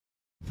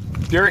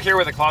Derek here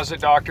with The Closet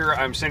Doctor.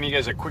 I'm sending you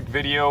guys a quick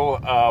video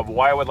of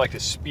why I would like to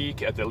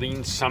speak at the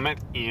Lean Summit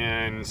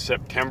in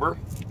September.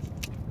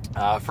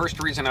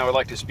 First reason I would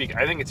like to speak,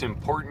 I think it's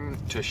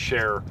important to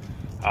share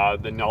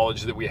the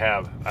knowledge that we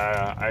have.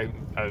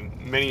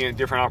 Many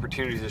different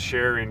opportunities to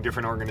share in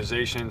different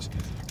organizations.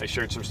 I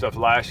shared some stuff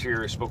last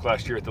year, spoke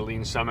last year at the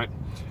Lean Summit.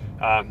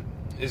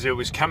 As it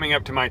was coming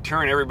up to my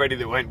turn, everybody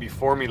that went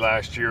before me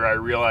last year, I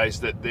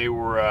realized that they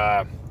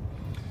were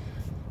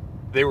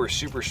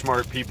super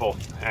smart people,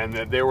 and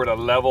that they were at a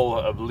level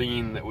of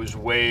lean that was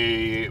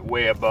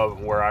way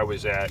above where I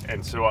was at.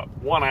 And so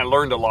one, I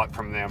learned a lot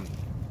from them.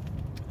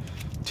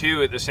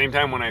 Two, at the same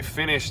time, when I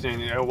finished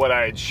and what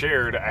I had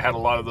shared, I had a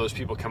lot of those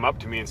people come up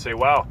to me and say,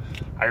 wow,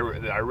 I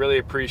really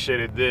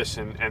appreciated this,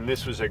 and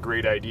this was a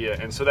great idea.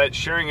 And so that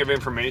sharing of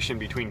information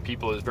between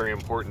people is very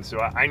important.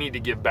 So I need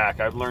to give back.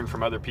 I've learned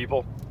from other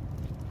people,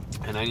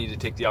 and I need to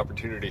take the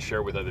opportunity to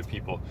share with other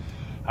people.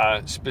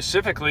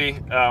 Specifically,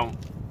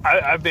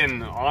 I've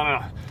been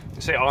on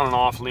and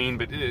off lean,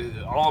 but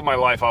all of my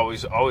life I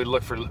always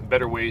look for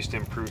better ways to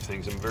improve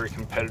things. I'm a very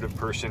competitive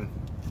person,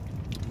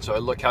 so I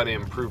look how to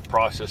improve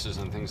processes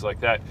and things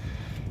like that.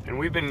 And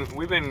we've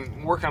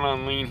been working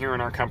on lean here in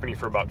our company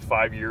for about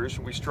 5 years.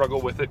 We struggle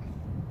with it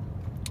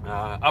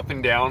up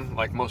and down,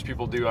 like most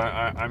people do,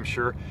 I'm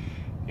sure.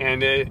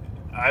 And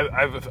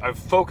I've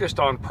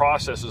focused on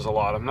processes a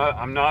lot.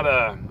 I'm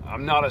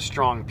not a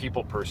strong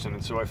people person,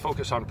 and so I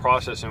focus on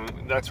process,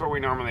 and that's where we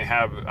normally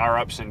have our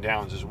ups and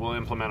downs. Is we'll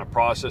implement a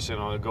process and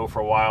it'll go for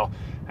a while,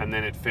 and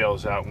then it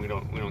fails out, and we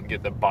don't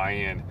get the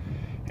buy-in.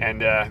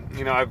 And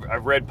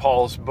I've read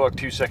Paul's book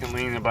 2 Second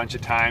Lean a bunch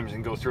of times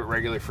and go through it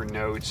regularly for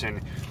notes,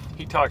 and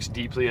he talks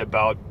deeply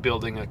about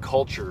building a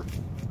culture.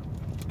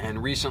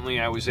 And recently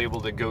I was able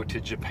to go to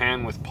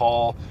Japan with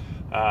Paul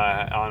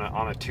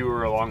on a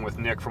tour along with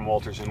Nick from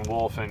Walters and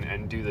Wolf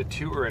and do the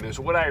tour. And it was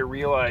what I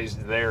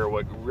realized there,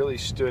 what really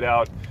stood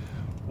out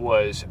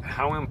was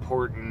how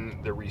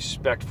important the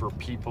respect for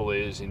people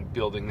is in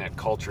building that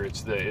culture.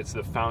 It's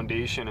the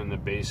foundation and the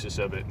basis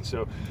of it. And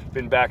so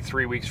been back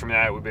 3 weeks from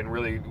that. We've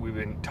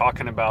been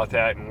talking about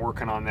that and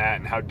working on that,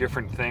 and how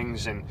different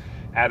things and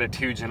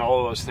attitudes and all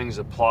of those things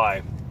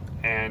apply.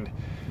 And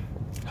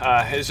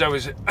as I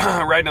was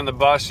riding on the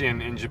bus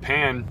in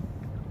Japan,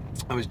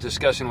 I was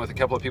discussing with a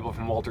couple of people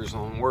from Walters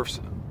and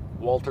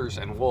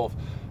Wolf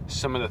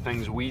some of the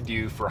things we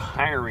do for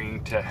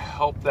hiring to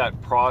help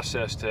that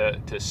process,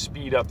 to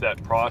speed up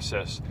that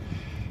process.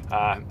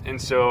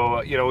 And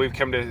so, we've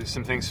come to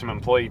some things, some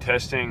employee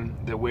testing,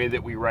 the way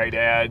that we write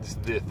ads,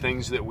 the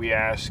things that we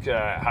ask,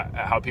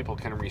 how people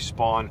can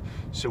respond,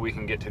 so we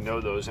can get to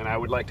know those. And I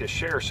would like to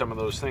share some of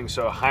those things.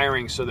 So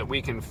hiring, so that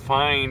we can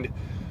find,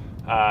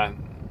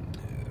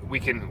 we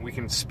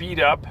can speed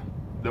up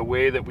the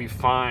way that we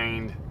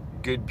find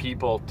good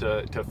people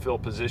to fill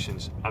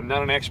positions. I'm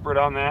not an expert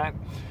on that.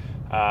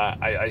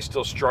 I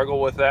still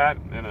struggle with that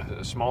in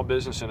a small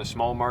business, in a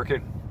small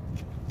market,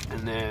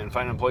 and then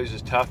finding employees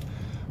is tough.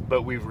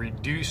 But we have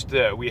reduced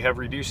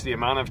the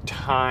amount of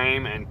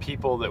time and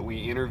people that we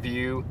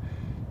interview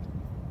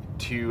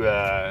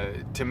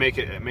to make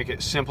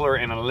it simpler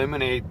and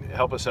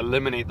help us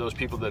eliminate those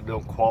people that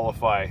don't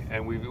qualify.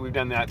 And we've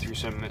done that through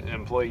some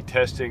employee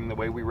testing, the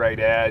way we write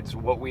ads,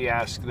 what we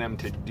ask them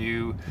to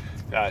do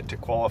to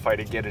qualify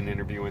to get an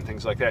interview, and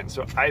things like that. And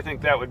so I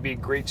think that would be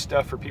great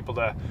stuff for people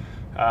to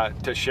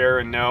share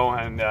and know.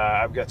 And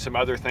I've got some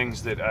other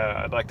things that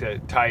I'd like to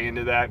tie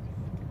into that.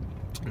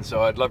 And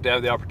so I'd love to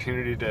have the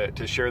opportunity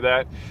to share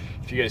that.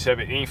 If you guys have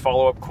any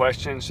follow-up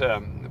questions,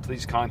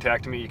 please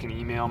contact me. You can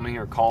email me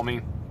or call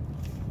me.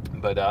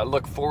 But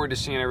look forward to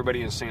seeing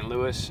everybody in St.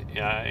 Louis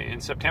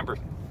in September.